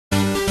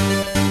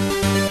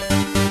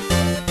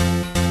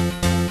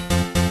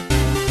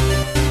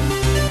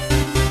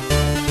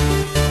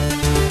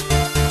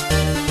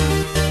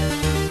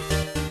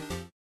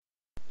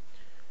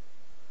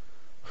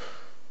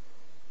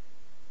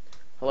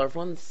Hello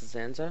everyone, this is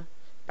Zanza,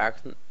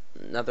 back with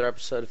another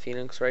episode of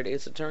Phoenix Wright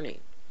Ace Attorney.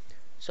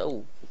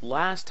 So,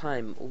 last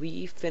time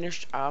we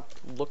finished up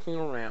looking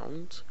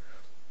around,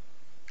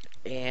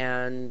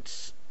 and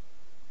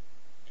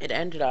it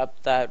ended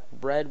up that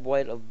Red,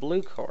 White of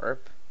Blue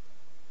Corp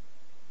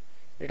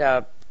ended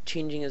up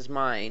changing his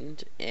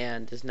mind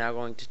and is now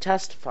going to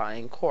testify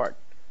in court.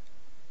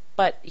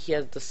 But he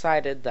has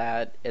decided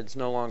that it's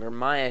no longer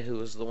Maya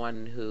who is the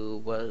one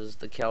who was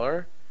the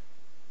killer,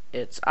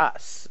 it's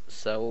us.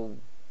 So,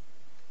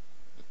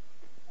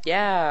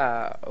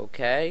 yeah,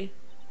 okay.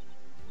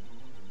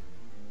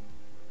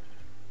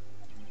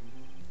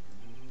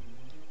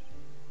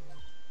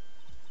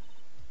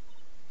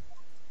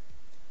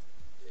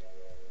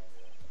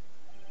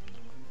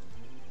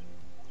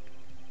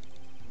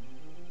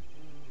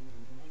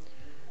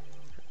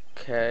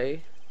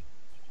 Okay.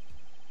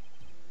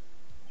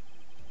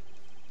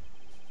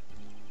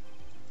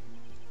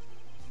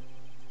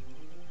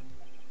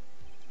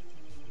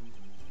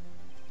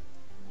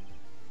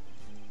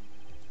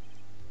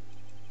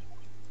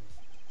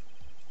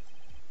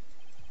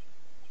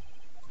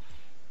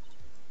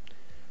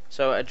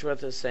 So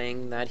Edgeworth is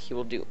saying that he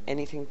will do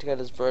anything to get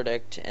his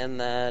verdict,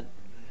 and that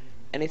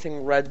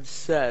anything Red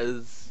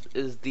says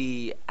is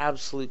the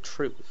absolute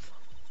truth.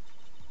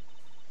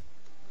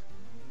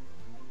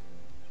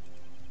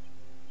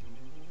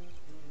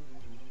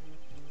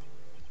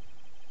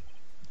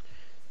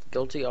 The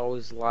guilty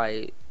always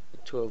lie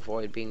to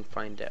avoid being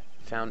found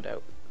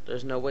out.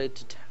 There's no way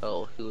to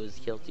tell who is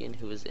guilty and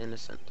who is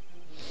innocent.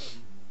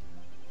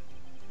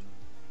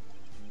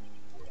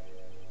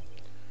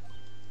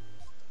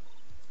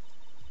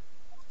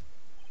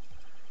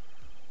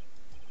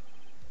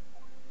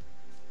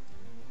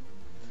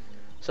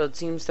 So it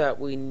seems that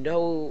we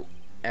know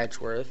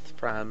Edgeworth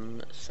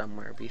from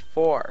somewhere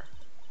before.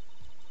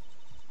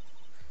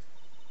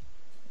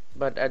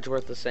 But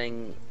Edgeworth is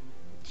saying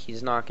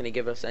he's not going to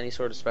give us any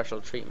sort of special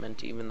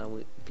treatment, even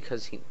though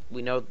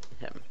we know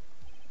him.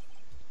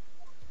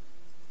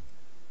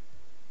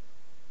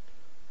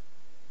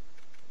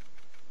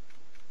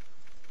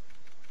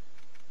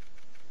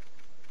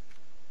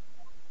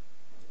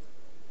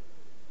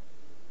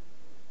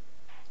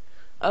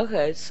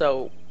 Okay,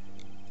 so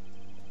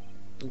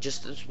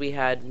just as we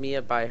had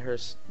Mia by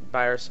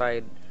our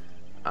side,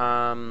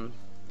 in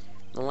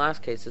the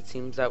last case, it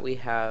seems that we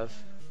have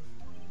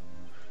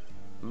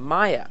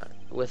Maya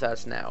with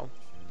us now,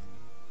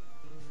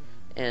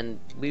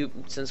 and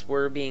since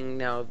we're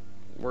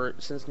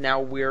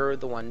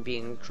the one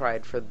being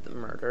tried for the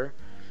murder,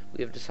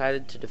 we have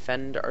decided to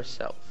defend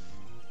ourselves.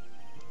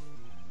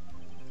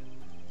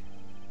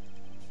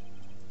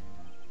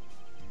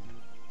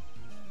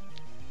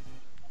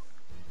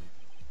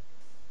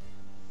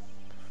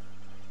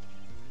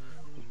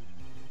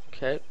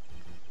 Okay.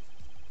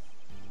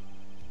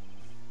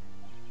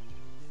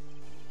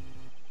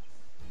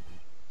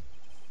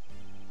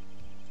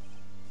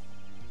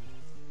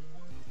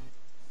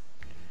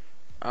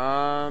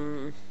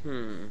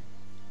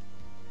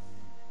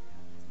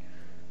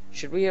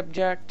 Should we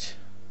object?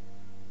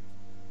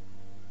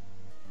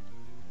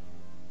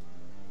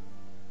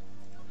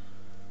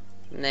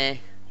 Nah.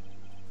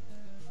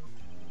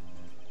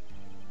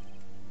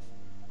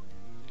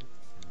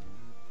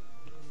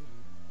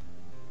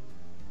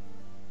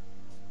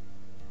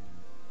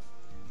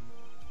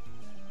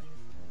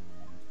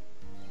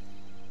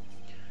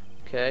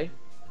 Okay.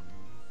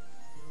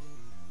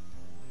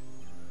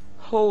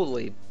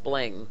 Holy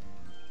bling.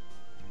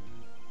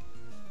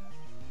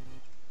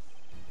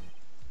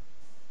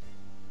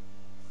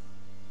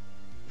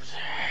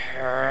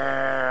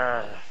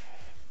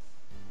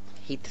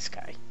 Hate this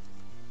guy.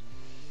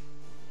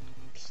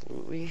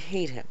 Absolutely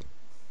hate him.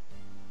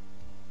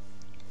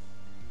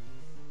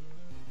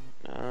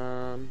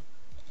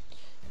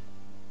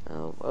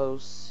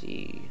 LOC.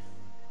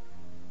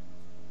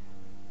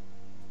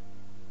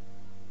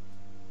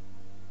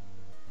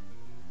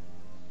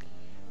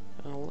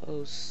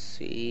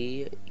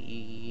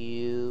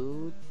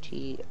 LOCUTIOU.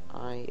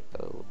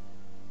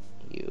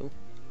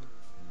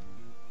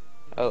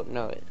 Oh,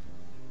 no, it.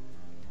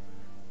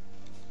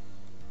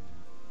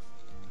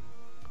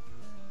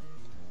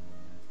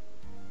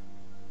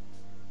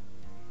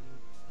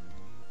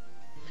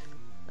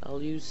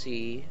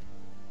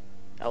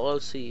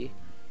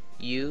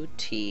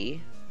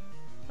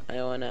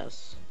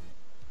 LOCUTIONS.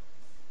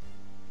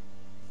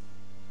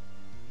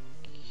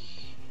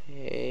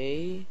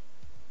 Okay.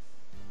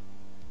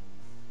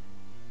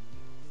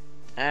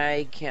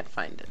 I can't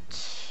find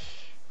it.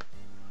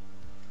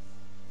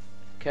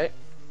 Okay.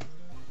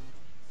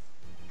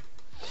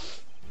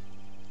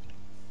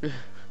 It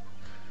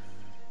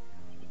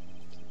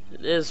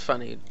is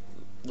funny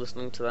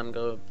listening to them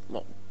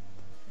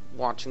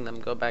watching them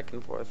go back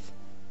and forth.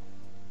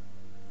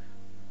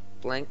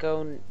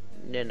 Blanco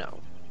Nino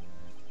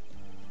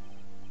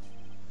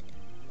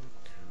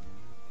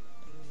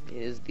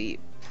is the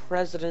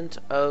president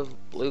of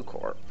Blue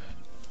Corp.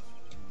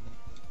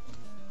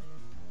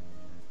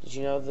 Did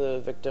you know the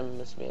victim,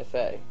 Miss Mia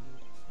Fey?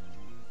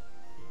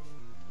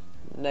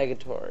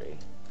 Negatory.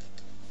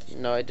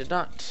 No, I did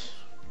not.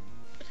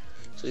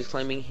 So he's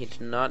claiming he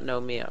did not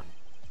know Mia.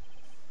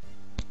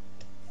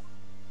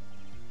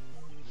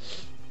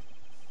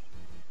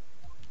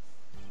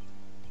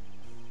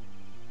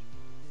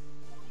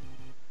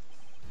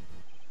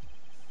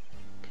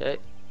 Okay.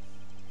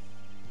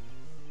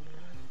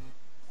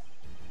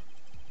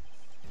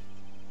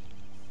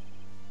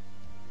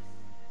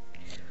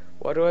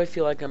 Why do I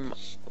feel like I'm...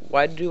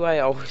 Why do I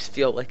always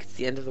feel like it's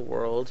the end of the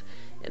world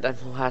and I'm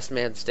the last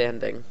man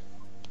standing?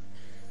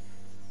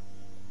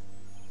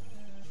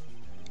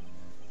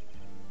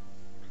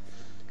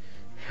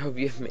 I hope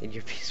you have made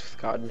your peace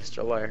with God,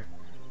 Mr. Lawyer.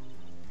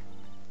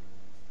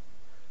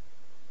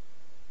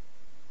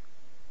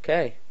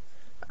 Okay.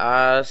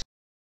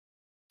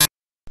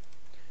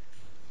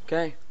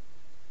 Okay.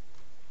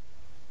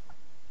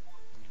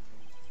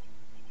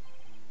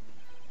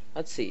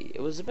 Let's see.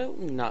 It was about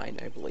 9,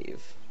 I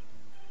believe.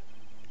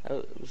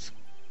 I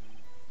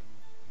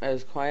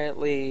was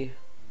quietly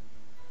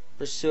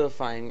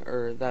pursuifying,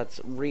 or that's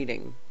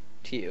reading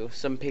to you,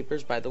 some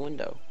papers by the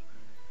window.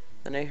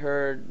 Then I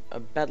heard a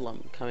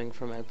bedlam coming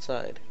from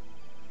outside.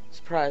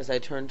 Surprised, I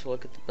turned to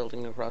look at the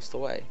building across the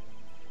way.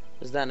 It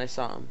was then I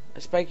saw him,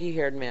 a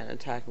spiky-haired man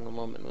attacking a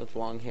woman with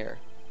long hair.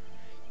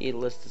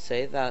 Needless to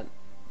say, that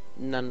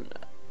man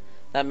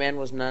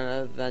was none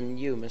other than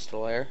you, Mr.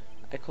 Lawyer.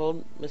 I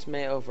called Miss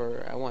May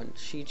over at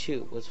once. She,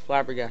 too, was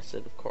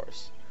flabbergasted, of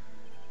course.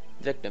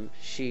 Victim,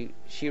 she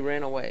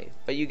ran away,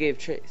 but you gave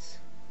chase.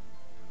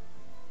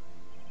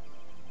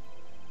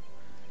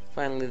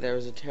 Finally, there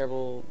was a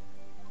terrible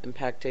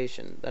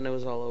impactation. Then it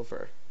was all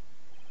over.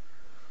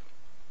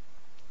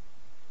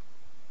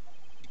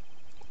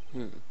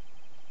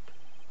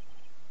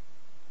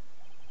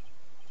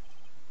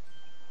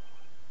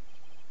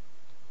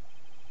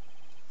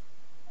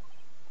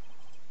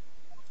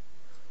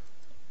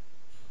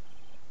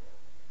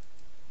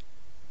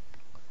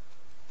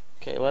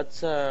 Okay,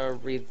 let's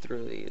read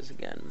through these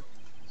again.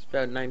 It's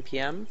about 9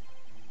 p.m.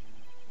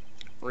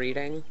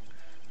 Reading.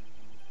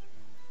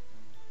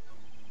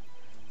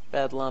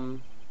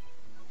 Bedlam.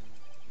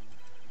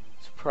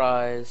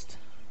 Surprised.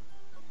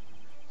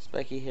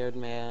 Spiky-haired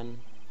man.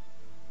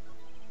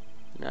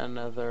 None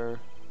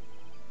other.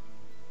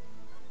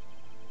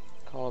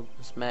 Called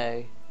Miss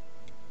May.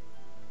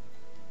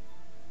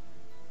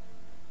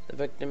 The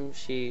victim,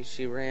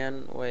 she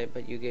ran away,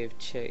 but you gave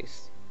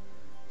chase.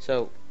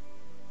 So,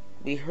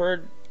 we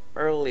heard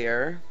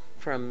earlier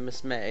from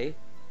Miss May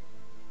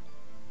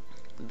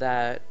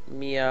that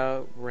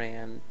Mia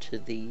ran to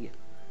the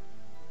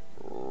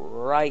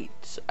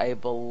right, I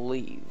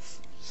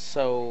believe.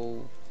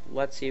 So,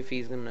 let's see if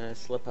he's gonna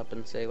slip up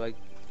and say, like,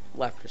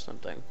 left or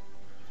something.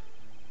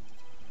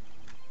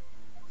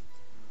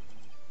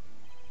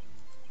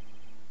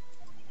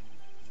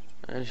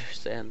 I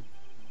understand.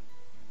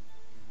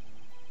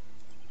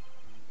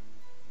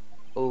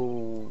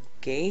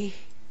 Okay.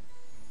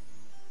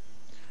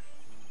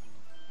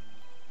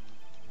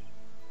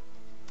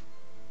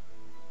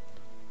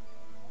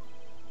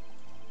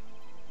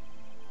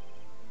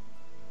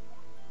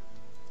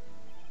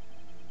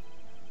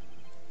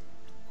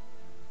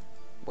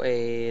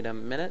 Wait a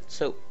minute.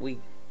 So we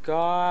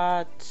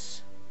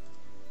got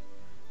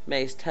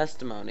May's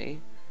testimony.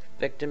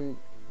 Victim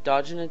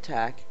dodged an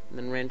attack and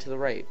then ran to the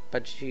right,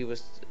 but she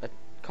was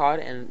caught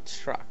and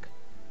struck.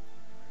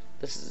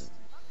 This is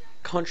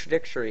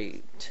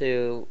contradictory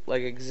to,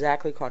 like,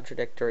 exactly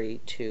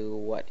contradictory to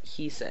what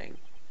he's saying.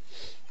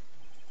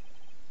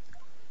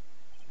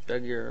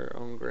 Dug your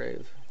own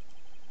grave.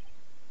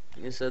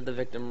 You said the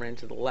victim ran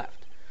to the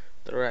left.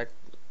 The direct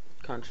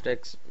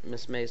contradicts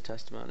Miss May's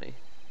testimony.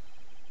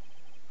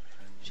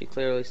 She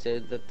clearly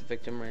stated that the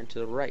victim ran to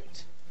the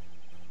right.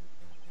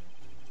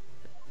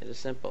 It is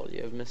simple.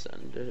 You have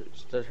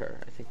misunderstood her.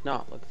 I think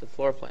not. Look at the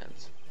floor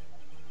plans.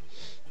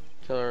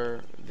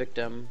 Killer,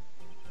 victim.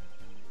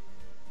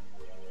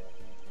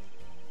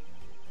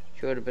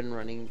 She would have been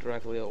running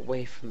directly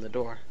away from the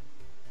door.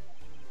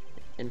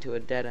 Into a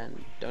dead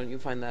end. Don't you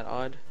find that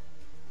odd?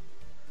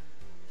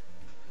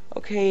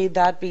 Okay,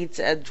 that beats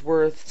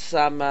Edgeworth's,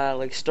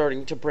 like,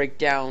 starting to break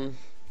down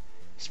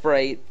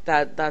sprite.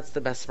 That's the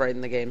best sprite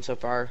in the game so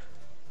far.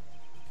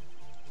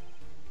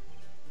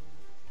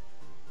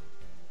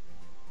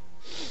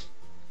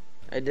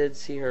 I did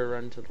see her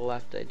run to the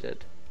left, I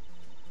did.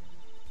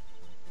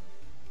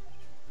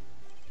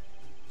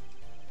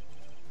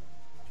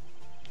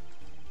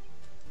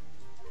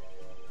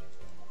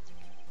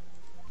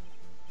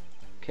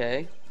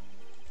 Okay.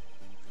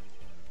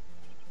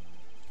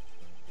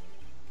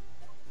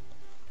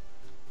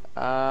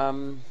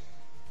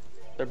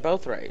 They're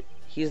both right.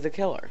 He's the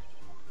killer.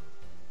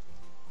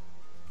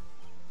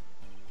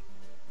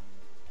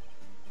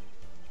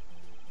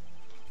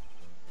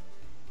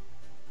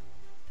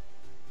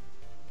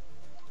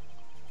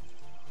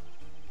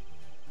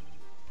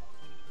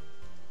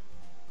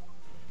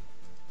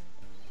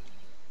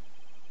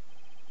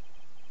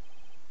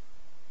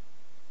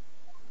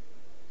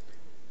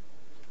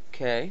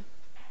 Okay.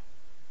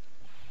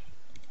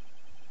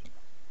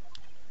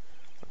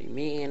 What do you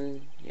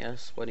mean? Yeah,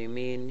 Yes, what do you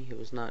mean? He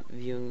was not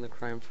viewing the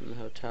crime from the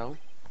hotel.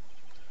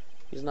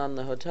 He's not in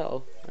the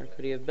hotel. Where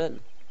could he have been?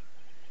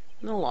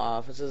 In the law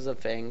offices of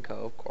Fang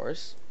Co., of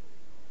course.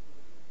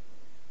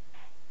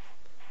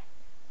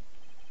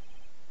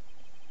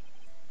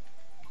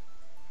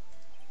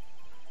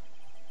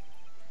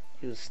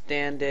 He was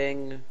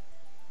standing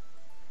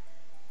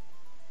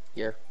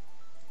here.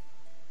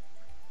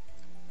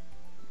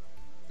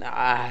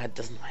 Ah, it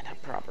doesn't line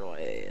up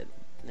properly.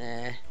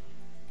 Nah.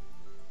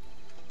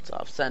 It's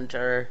off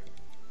center.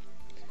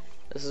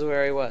 This is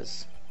where he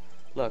was.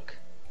 Look,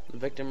 the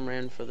victim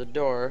ran for the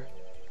door.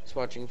 He's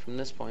watching from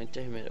this point.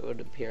 To him, it would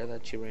appear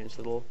that she ran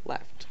to the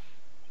left.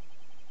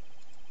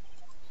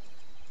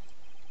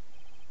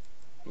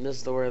 And this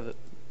is that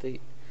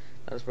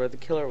is where the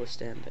killer was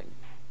standing.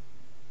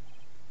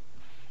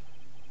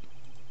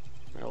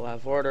 I will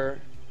have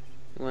order.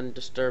 Anyone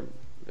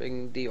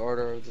disturbing the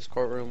order of this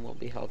courtroom will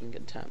be held in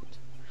contempt.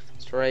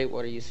 Mr. Wright,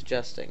 what are you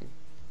suggesting?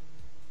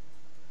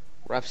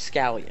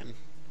 Rapscallion.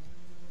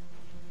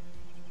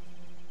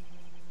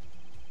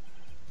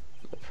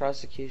 The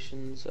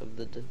postulations of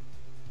the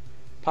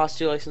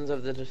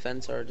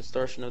defense are a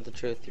distortion of the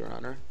truth, Your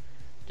Honor.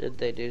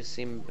 They do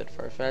seem a bit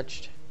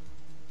far-fetched.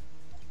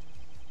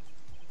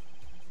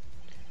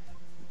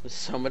 With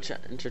so much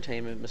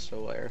entertainment,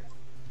 Mr. Lawyer.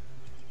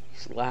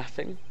 He's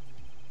laughing.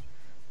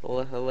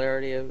 The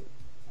hilarity of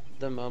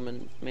the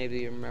moment maybe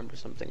you remember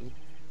something.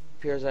 It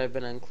appears I have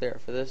been unclear.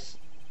 For this,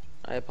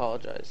 I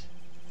apologize.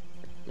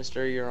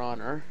 Mr. Your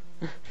Honor,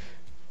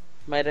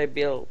 might I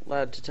be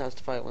allowed to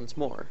testify once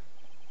more?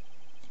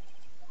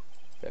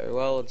 Very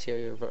well, let's hear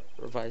your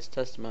revised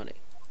testimony.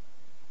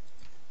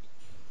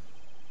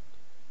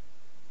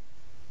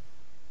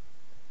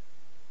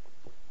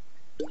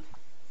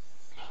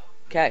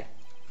 Okay.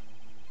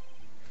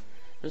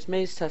 Miss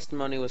May's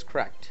testimony was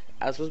correct,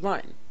 as was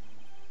mine.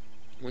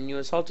 When you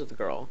assaulted the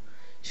girl,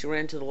 she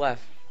ran to the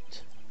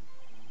left,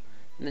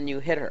 and then you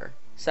hit her,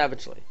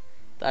 savagely.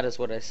 That is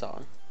what I saw.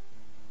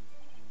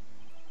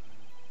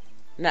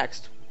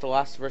 Next, with the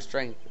last of her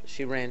strength,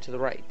 she ran to the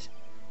right.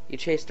 You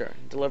chased her,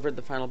 delivered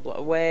the final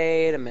blow.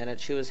 Wait a minute,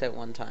 she was hit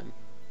one time.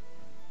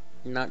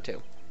 Not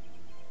two.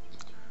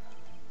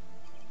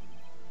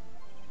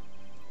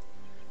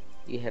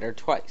 You hit her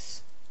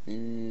twice.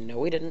 No,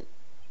 we didn't.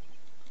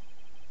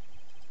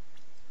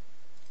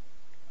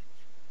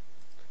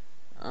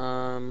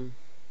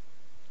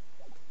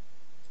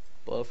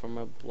 Blow from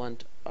a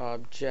blunt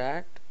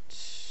object.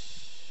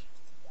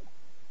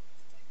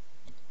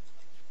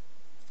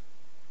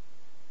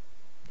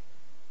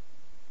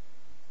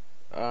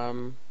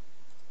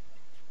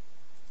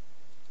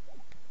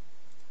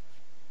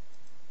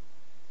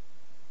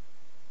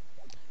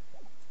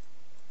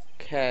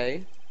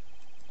 Okay.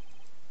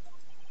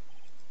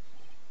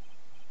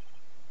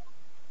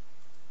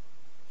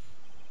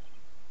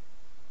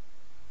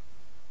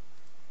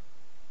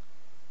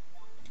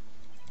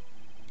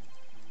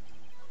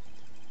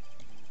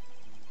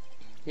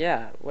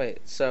 Yeah,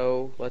 wait,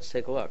 so let's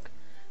take a look.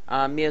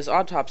 Mia's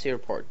autopsy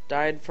report.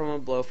 Died from a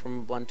blow from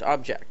a blunt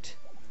object.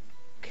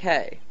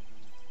 Okay.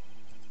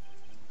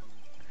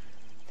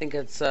 I think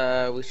it's,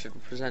 we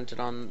should present it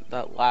on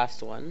that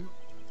last one.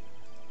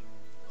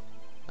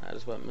 That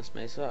is what Miss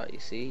May saw. You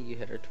see, you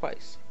hit her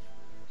twice.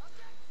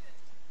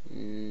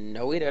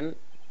 No, we didn't.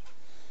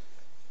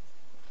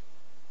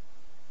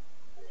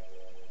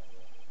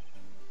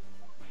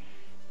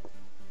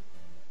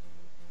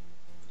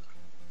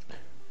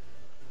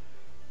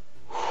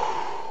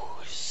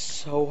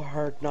 So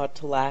hard not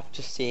to laugh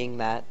just seeing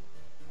that.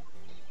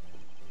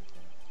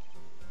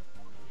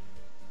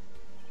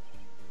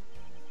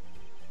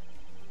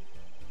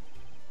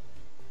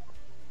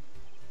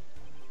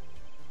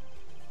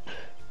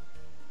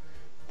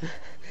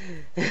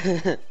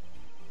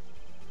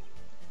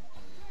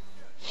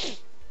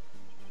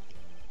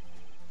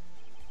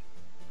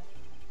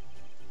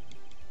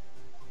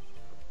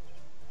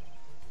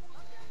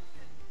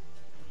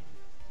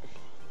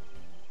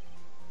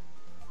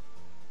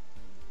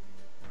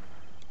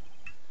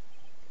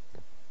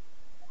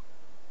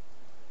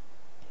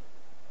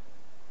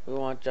 We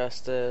want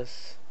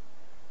justice.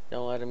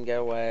 Don't let him get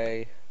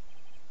away.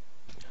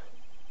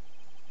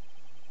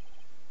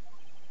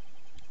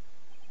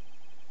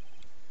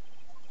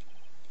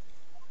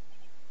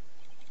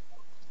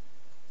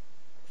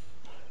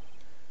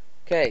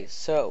 Okay,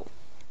 so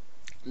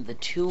the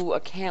two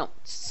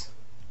accounts.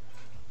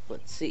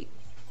 Let's see.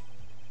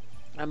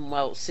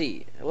 Well,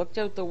 see, I looked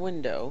out the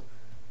window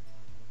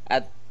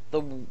at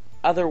the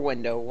other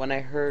window when I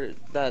heard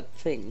that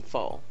thing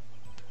fall.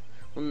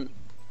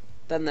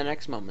 Then the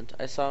next moment,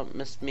 I saw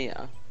Miss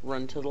Mia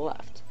run to the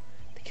left.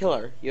 The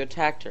killer, you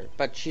attacked her,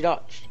 but she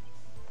dodged.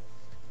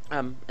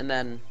 And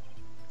then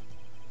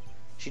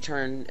she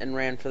turned and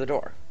ran for the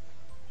door.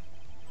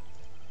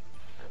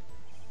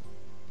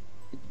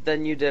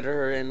 Then you did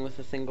her in with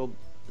a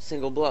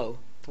single blow.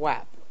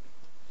 Thwap.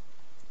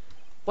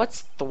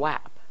 What's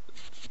thwap?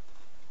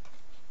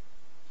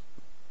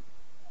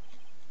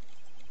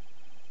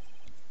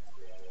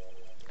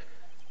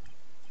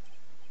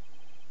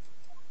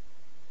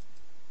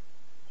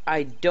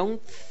 I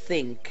don't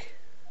think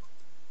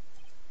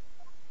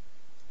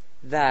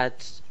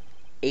that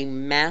a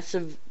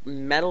massive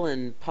metal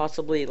and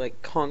possibly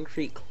like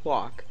concrete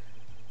clock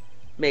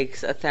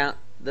makes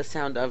the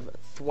sound of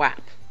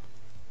thwap.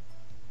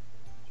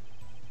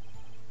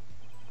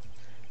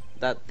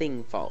 That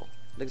thing fall.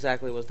 What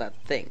exactly was that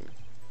thing?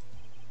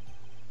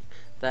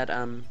 That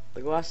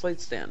the glass light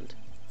stand.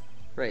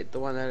 Right, the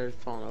one that had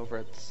fallen over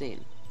at the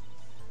scene.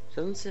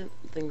 Doesn't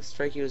something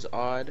strike you as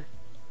odd?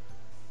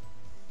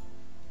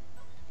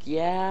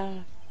 Yeah.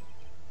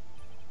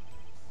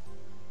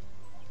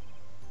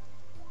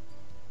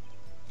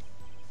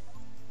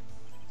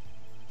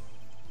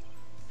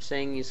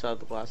 Saying you saw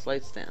the glass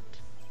light stand.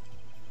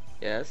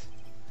 Yes?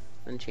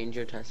 Then change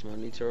your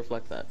testimony to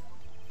reflect that.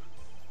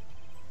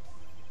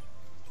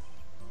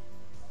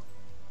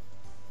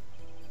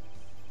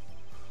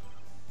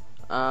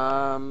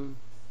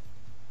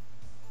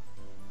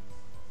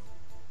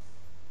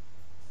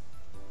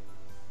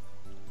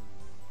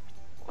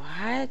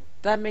 What?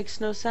 That makes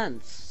no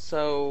sense.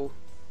 So,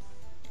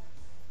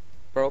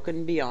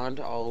 broken beyond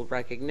all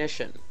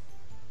recognition.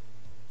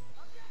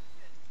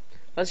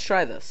 Let's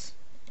try this.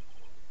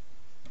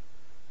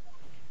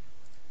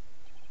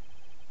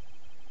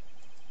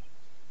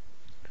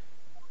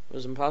 It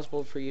was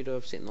impossible for you to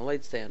have seen the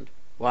light stand.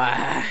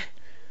 Why?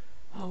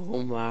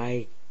 Oh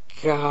my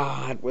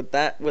god.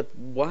 With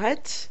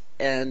what?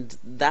 And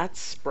that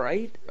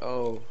sprite?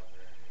 Oh,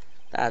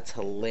 that's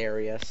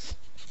hilarious.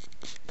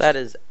 That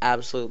is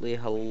absolutely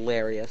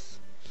hilarious.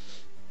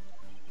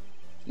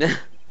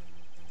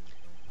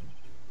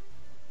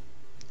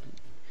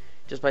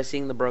 Just by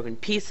seeing the broken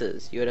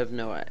pieces, you would have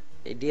no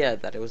idea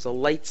that it was a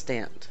light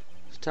stand.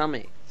 So tell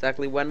me,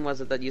 exactly when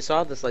was it that you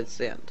saw this light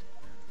stand?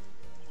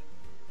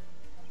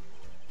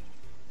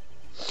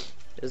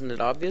 Isn't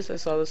it obvious I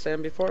saw the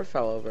stand before it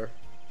fell over?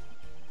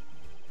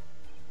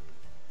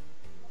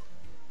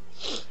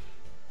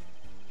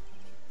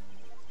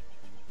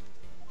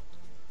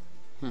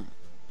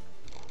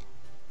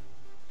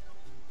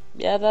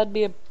 Yeah, that'd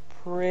be a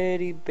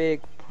pretty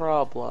big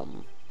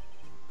problem.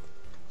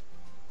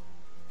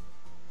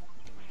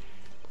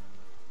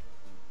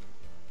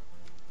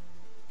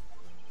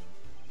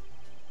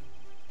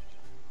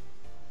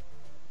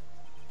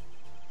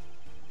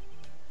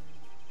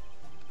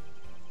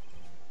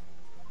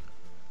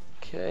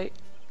 Okay.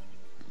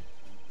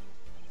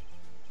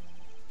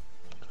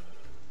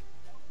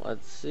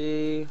 Let's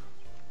see.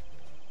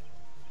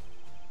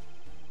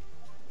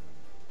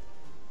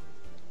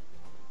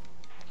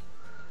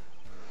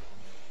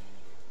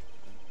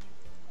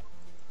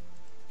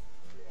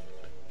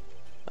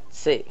 Let's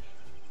see.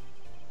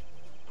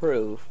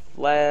 Proof.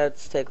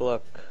 Let's take a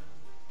look.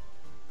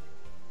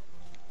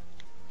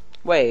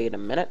 Wait a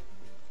minute.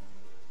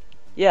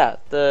 Yeah,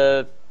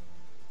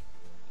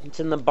 it's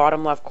in the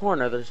bottom left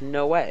corner. There's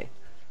no way.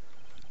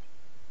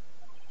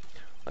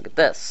 Look at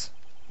this.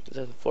 These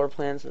are the floor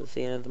plans of the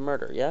scene of the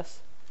murder, yes?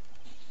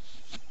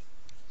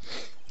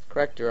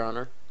 Correct, Your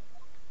Honor.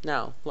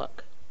 Now,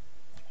 look.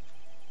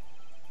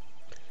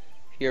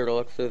 If you were to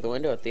look through the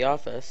window at the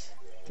office,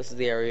 this is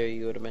the area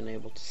you would have been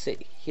able to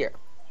see. Here.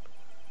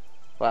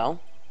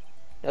 Well,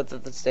 note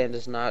that the stand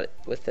is not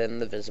within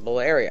the visible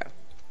area.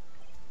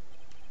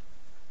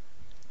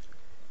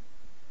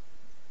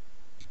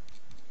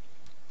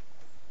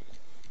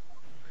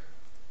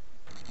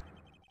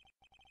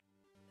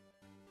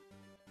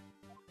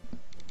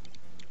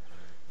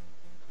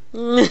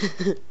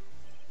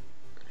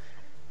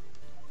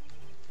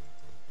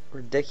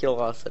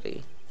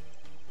 Ridiculosity.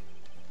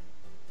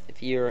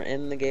 If you were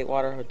in the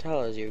Gatewater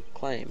Hotel, as you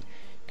claim, you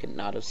could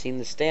not have seen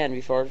the stand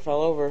before it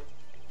fell over. You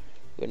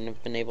wouldn't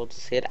have been able to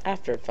see it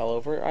after it fell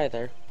over,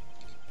 either.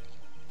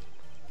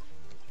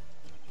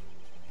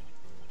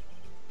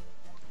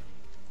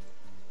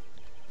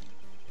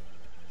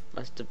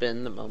 Must have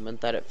been the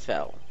moment that it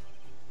fell.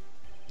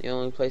 The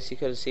only place you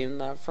could have seen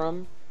that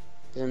from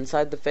is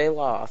inside the Fay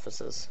Law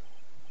offices.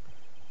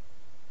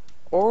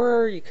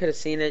 Or you could have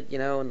seen it,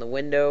 in the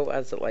window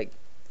as it,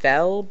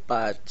 fell,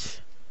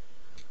 but...